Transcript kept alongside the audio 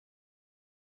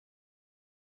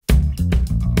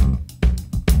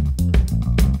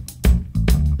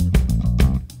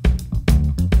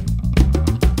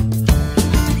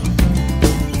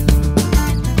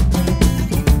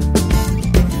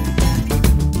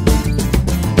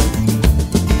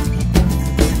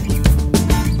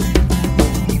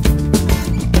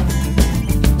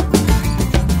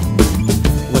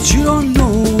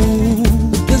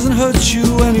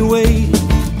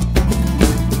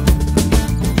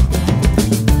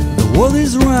world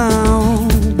is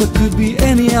round, but could be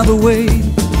any other way.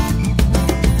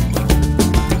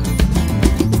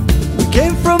 We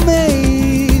came from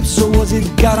apes, so was it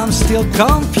God? I'm still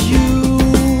confused.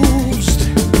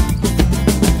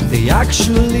 They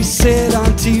actually said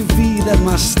on TV that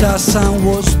my star sign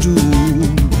was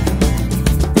doomed.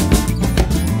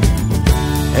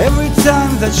 Every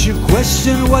time that you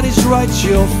question what is right,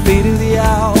 you're feeding the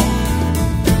owl.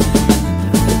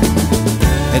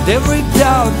 And every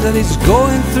doubt that is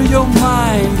going through your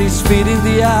mind is feeding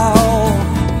the owl.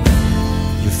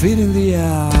 You're feeding the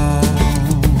owl.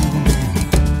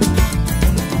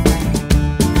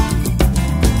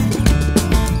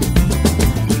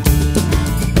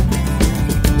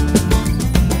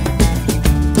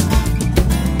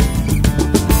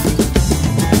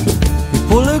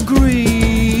 People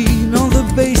agree on the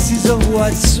basis of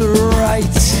what's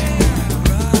right.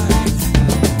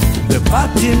 They're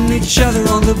patting each other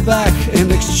on the back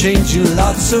and exchanging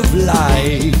lots of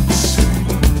likes.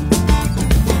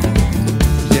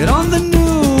 Yet on the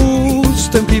news,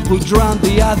 10 people drowned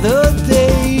the other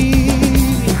day,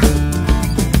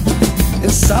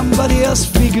 and somebody else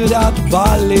figured out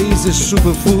barley is a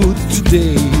superfood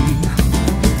today.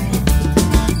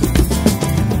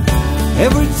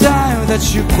 Every time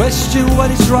that you question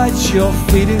what is right, you're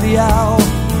feeding the owl.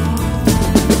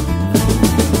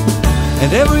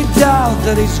 And every doubt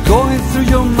that is going through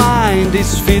your mind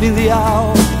is feeding the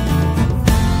owl.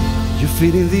 You're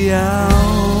feeding the owl.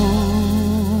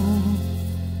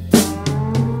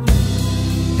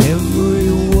 Every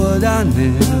word I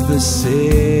never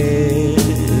said,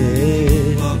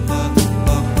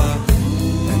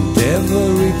 and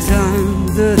every time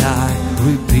that I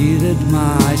repeated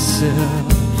myself,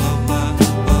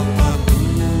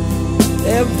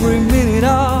 every minute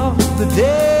of the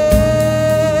day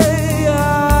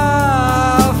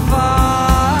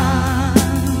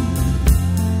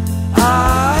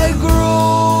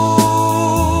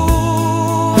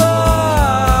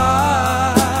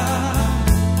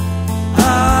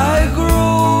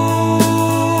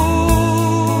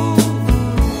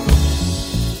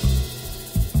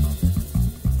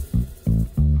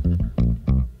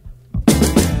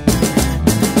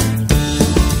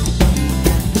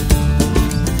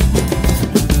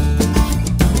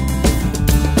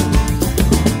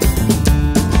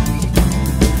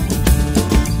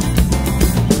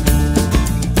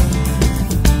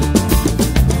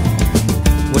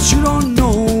what you don't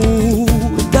know,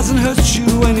 it doesn't hurt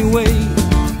you anyway.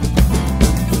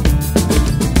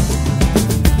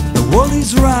 The world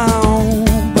is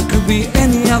round, but could be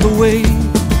any other way.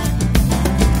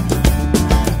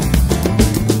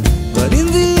 But in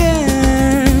the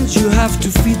end, you have to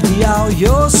feed the owl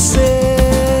yourself.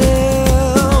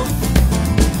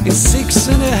 In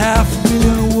 6.5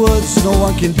 billion words, no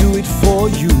one can do it for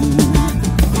you.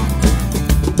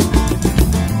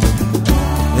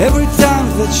 Every time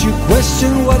that you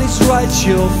question what is right,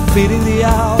 you're feeding the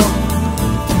owl.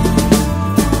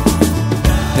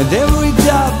 And every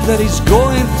doubt that is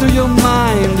going through your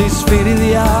mind is feeding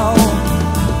the owl.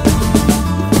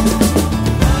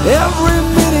 Every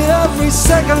minute, every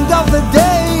second of the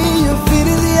day, you're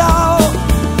feeding the owl.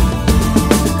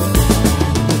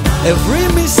 Every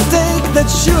mistake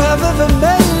that you have ever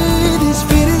made,